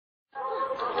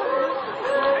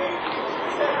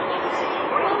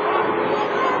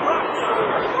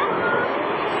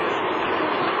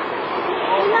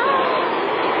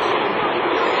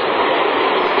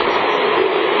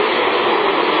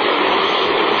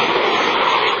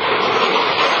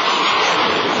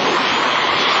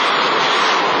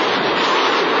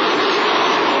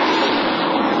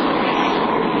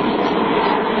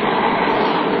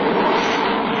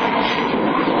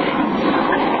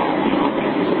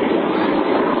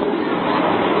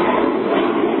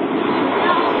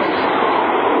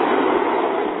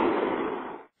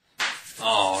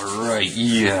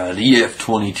Yeah, the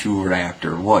F-22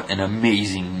 Raptor. What an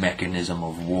amazing mechanism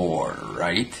of war,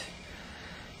 right?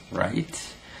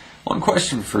 Right? One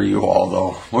question for you all,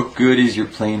 though. What good is your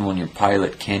plane when your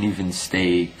pilot can't even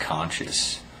stay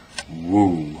conscious?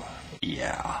 Woo.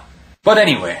 Yeah. But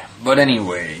anyway,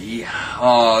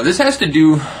 this has to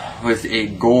do with a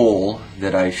goal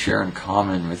that I share in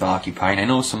common with Occupy. And I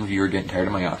know some of you are getting tired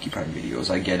of my Occupy videos.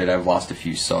 I get it. I've lost a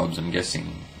few subs. I'm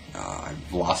guessing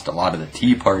I've lost a lot of the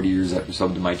Tea Partiers that were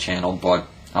subbed to my channel, but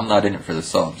I'm not in it for the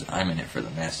subs. I'm in it for the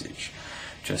message,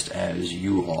 just as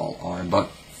you all are. But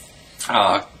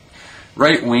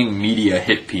right-wing media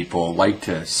hit people like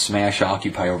to smash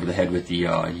Occupy over the head with the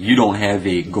you don't have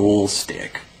a goal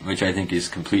stick, which I think is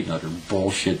complete and utter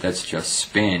bullshit. That's just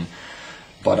spin.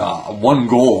 But one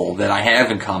goal that I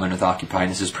have in common with Occupy,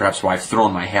 and this is perhaps why I've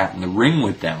thrown my hat in the ring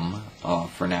with them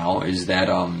for now, is that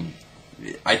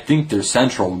I think their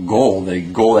central goal, the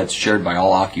goal that's shared by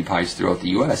all Occupies throughout the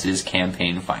U.S., is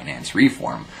campaign finance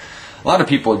reform. A lot of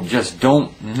people just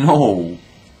don't know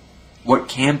what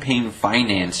campaign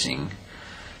financing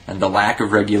and the lack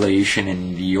of regulation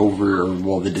and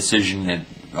the decision that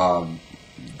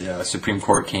the Supreme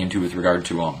Court came to with regard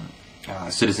to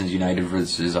Citizens United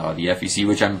versus the FEC,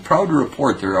 which I'm proud to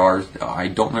report there are, I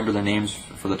don't remember their names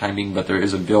for the time being, but there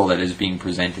is a bill that is being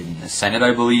presented in the Senate,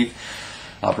 I believe,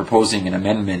 proposing an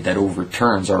amendment that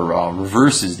overturns or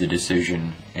reverses the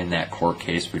decision in that court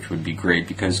case, which would be great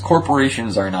because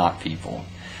corporations are not people.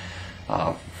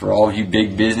 For all of you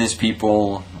big business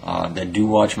people that do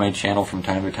watch my channel from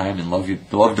time to time and love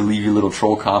to leave your little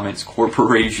troll comments,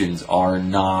 corporations are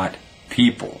not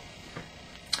people.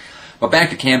 But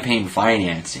back to campaign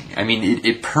financing. I mean,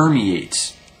 it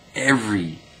permeates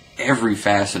every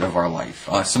facet of our life.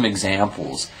 Some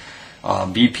examples.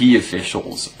 BP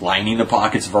officials lining the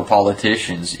pockets of our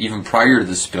politicians even prior to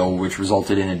the spill, which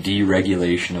resulted in a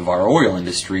deregulation of our oil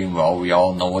industry. And well, we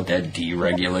all know what that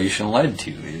deregulation led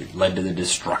to. It led to the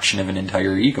destruction of an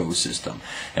entire ecosystem.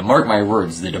 And mark my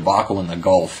words, the debacle in the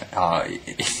Gulf,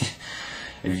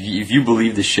 if you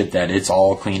believe the shit that it's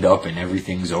all cleaned up and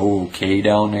everything's okay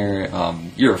down there,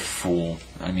 you're a fool.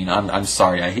 I mean, I'm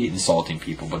sorry, I hate insulting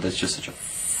people, but that's just such a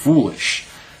foolish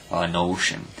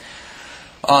notion.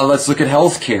 Let's look at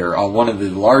healthcare. One of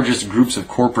the largest groups of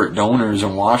corporate donors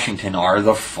in Washington are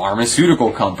the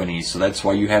pharmaceutical companies. So that's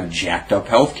why you have jacked up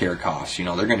healthcare costs. You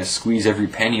know, they're going to squeeze every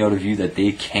penny out of you that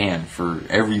they can for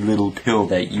every little pill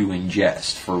that you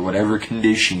ingest for whatever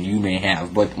condition you may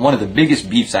have. But one of the biggest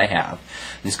beefs I have,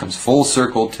 this comes full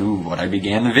circle to what I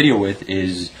began the video with,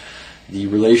 is the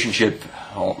relationship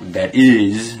that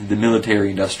is the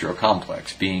military-industrial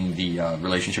complex, being the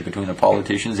relationship between the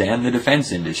politicians and the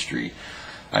defense industry.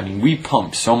 I mean, we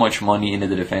pump so much money into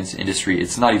the defense industry,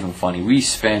 it's not even funny. We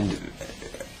spend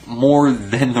more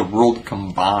than the world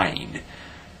combined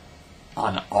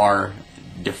on our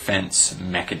defense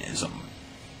mechanism.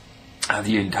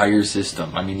 The entire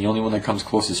system. I mean, the only one that comes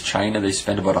close is China. They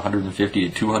spend about 150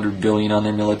 to 200 billion on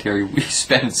their military. We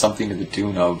spend something to the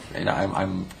tune of, and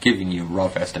I'm giving you a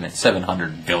rough estimate,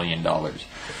 $700 billion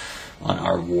on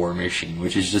our war machine,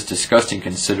 which is just disgusting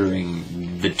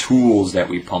considering the tools that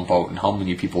we pump out and how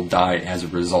many people die as a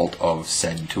result of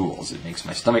said tools. It makes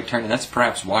my stomach turn, and that's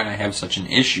perhaps why I have such an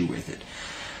issue with it.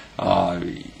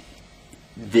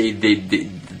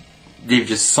 They've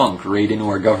just sunk right into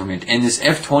our government, and this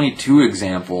F-22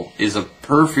 example is a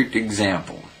perfect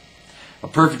example. A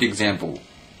perfect example.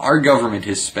 Our government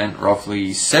has spent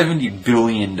roughly $70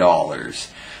 billion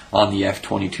on the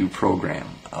F-22 program.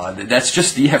 That's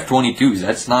just the F-22s.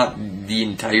 That's not the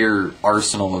entire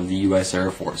arsenal of the U.S.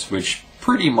 Air Force, which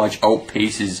pretty much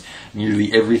outpaces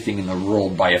nearly everything in the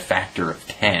world by a factor of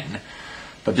 10.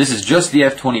 But this is just the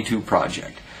F-22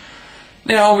 project.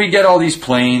 Now, we get all these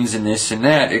planes and this and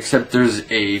that, except there's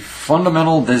a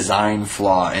fundamental design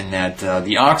flaw in that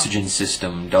the oxygen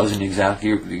system doesn't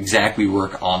exactly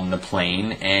work on the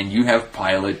plane, and you have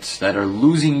pilots that are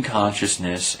losing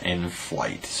consciousness in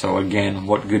flight. So again,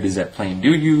 what good does that plane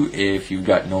do you if you've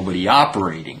got nobody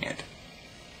operating it?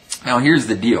 Now, here's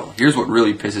the deal. Here's what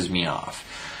really pisses me off.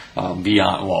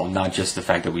 Beyond, well, not just the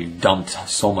fact that we've dumped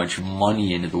so much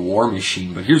money into the war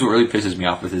machine, but here's what really pisses me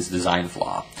off with this design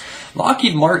flaw.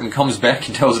 Lockheed Martin comes back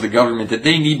and tells the government that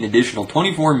they need an additional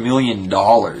 $24 million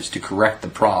to correct the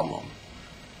problem.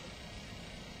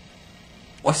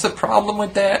 What's the problem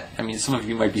with that? I mean, some of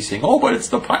you might be saying, oh, but it's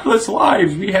the pilots'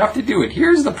 lives, we have to do it.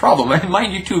 Here's the problem, and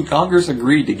mind you too, Congress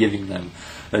agreed to giving them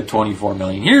the $24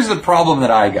 million. Here's the problem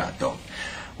that I got though.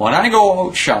 When I go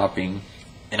out shopping,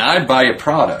 and I buy a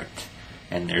product,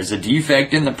 and there's a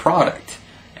defect in the product,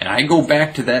 and I go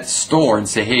back to that store and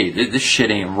say, hey, this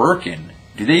shit ain't working,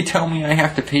 Do they tell me I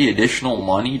have to pay additional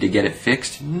money to get it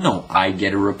fixed? No, I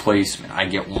get a replacement. I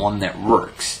get one that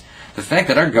works. The fact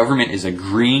that our government is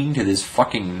agreeing to this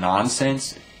fucking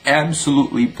nonsense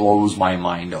absolutely blows my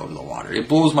mind out of the water. It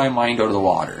blows my mind out of the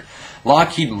water.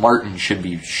 Lockheed Martin should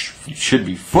be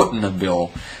footing the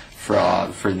bill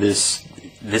for this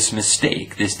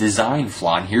mistake, this design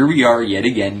flaw. And here we are yet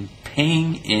again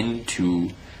paying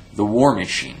into the war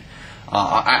machine.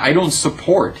 I don't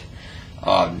support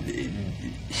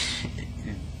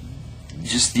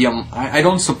I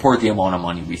don't support the amount of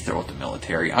money we throw at the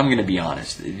military. I'm going to be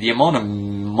honest. The amount of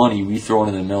money we throw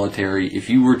into the military, if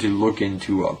you were to look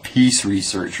into peace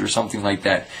research or something like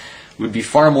that, would be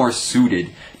far more suited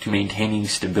to maintaining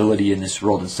stability in this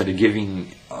world instead of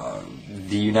giving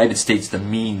the United States the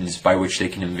means by which they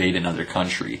can invade another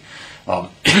country.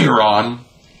 Iran,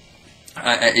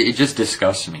 it just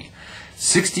disgusts me.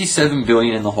 $67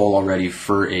 billion in the hole already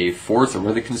for a fourth, or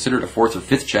what they considered a fourth or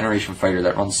fifth generation fighter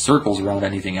that runs circles around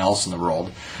anything else in the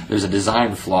world. There's a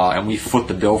design flaw, and we foot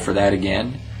the bill for that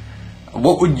again.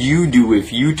 What would you do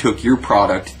if you took your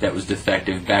product that was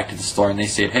defective back to the store and they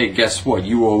said, hey, guess what?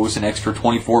 You owe us an extra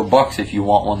 $24 if you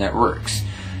want one that works.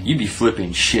 You'd be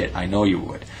flipping shit. I know you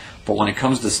would. But when it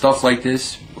comes to stuff like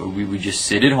this, we would just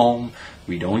sit at home.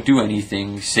 We don't do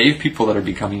anything, save people that are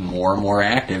becoming more and more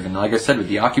active. And like I said, with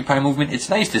the Occupy movement, it's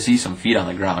nice to see some feet on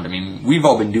the ground. I mean, we've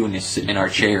all been doing this sitting in our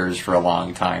chairs for a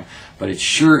long time, but it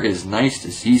sure is nice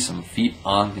to see some feet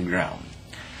on the ground.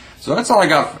 So that's all I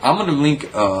got. I'm going to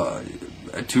link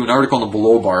to an article in the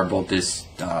below bar about this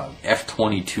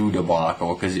F-22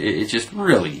 debacle, because it's just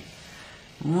really,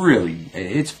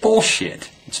 it's bullshit.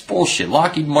 It's bullshit.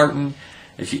 Lockheed Martin...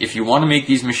 If you want to make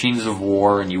these machines of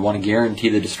war and you want to guarantee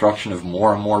the destruction of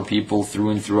more and more people through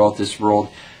and throughout this world,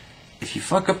 if you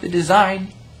fuck up the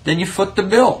design, then you foot the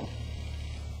bill.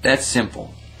 That's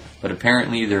simple. But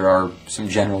apparently there are some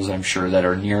generals, I'm sure, that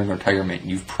are nearing retirement, and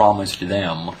you've promised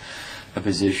them a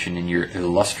position in your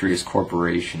illustrious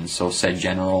corporation. So said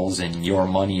generals and your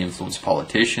money influence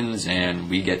politicians, and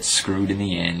we get screwed in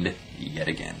the end yet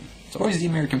again. It's always the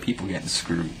American people getting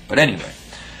screwed. But anyway,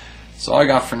 that's all I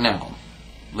got for now.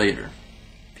 Later.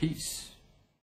 Peace.